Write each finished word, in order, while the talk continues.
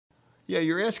Yeah,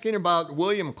 you're asking about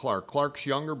William Clark, Clark's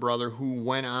younger brother, who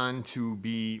went on to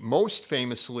be most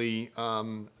famously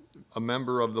a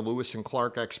member of the Lewis and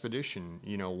Clark expedition,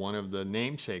 you know, one of the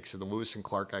namesakes of the Lewis and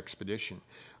Clark expedition.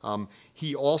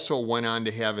 He also went on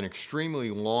to have an extremely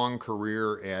long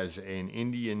career as an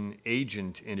Indian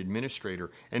agent and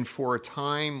administrator, and for a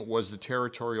time was the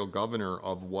territorial governor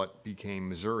of what became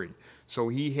Missouri. So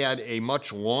he had a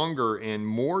much longer and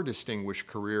more distinguished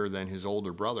career than his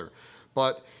older brother.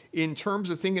 But in terms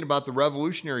of thinking about the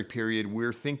Revolutionary period,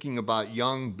 we're thinking about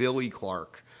young Billy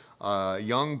Clark, a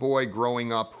young boy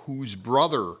growing up whose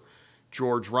brother,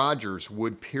 George Rogers,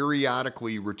 would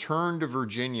periodically return to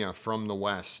Virginia from the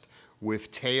West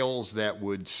with tales that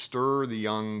would stir the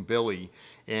young Billy.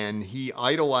 And he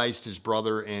idolized his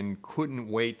brother and couldn't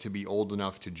wait to be old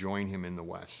enough to join him in the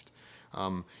West.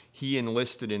 He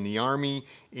enlisted in the Army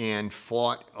and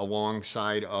fought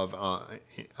alongside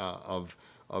of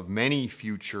many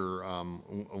future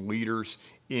leaders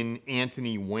in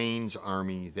Anthony Wayne's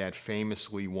army that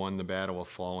famously won the Battle of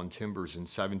Fallen Timbers in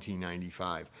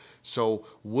 1795. So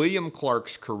William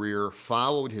Clark's career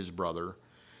followed his brother,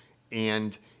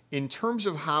 and in terms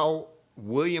of how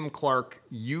William Clark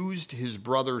used his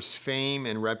brother's fame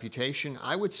and reputation,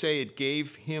 I would say it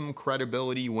gave him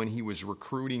credibility when he was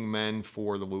recruiting men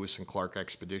for the Lewis and Clark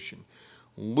expedition.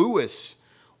 Lewis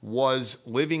was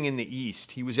living in the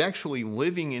East. He was actually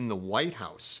living in the White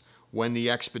House when the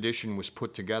expedition was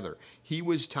put together. He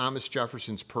was Thomas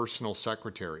Jefferson's personal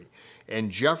secretary, and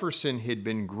Jefferson had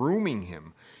been grooming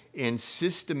him and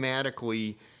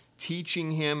systematically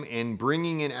teaching him and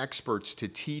bringing in experts to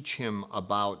teach him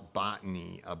about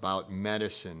botany, about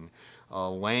medicine,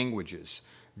 languages,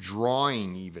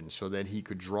 drawing even, so that he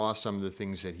could draw some of the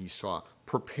things that he saw,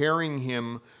 preparing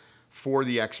him for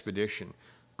the expedition.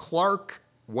 Clark,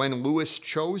 when Lewis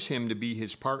chose him to be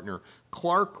his partner,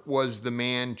 Clark was the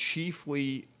man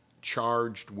chiefly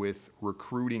charged with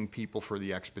recruiting people for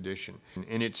the expedition.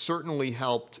 And it certainly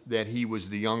helped that he was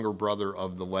the younger brother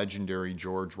of the legendary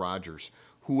George Rogers,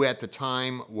 who at the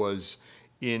time was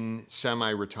in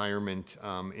semi-retirement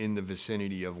in the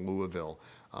vicinity of Louisville,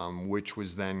 which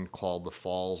was then called the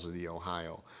Falls of the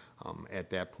Ohio at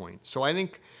that point. So I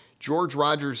think George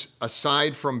Rogers,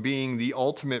 aside from being the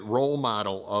ultimate role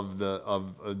model of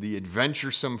the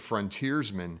adventuresome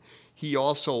frontiersman, he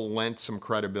also lent some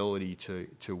credibility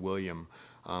to William,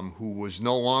 who was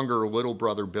no longer little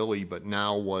brother Billy, but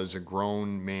now was a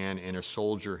grown man and a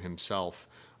soldier himself,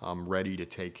 ready to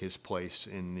take his place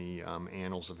in the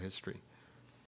annals of history.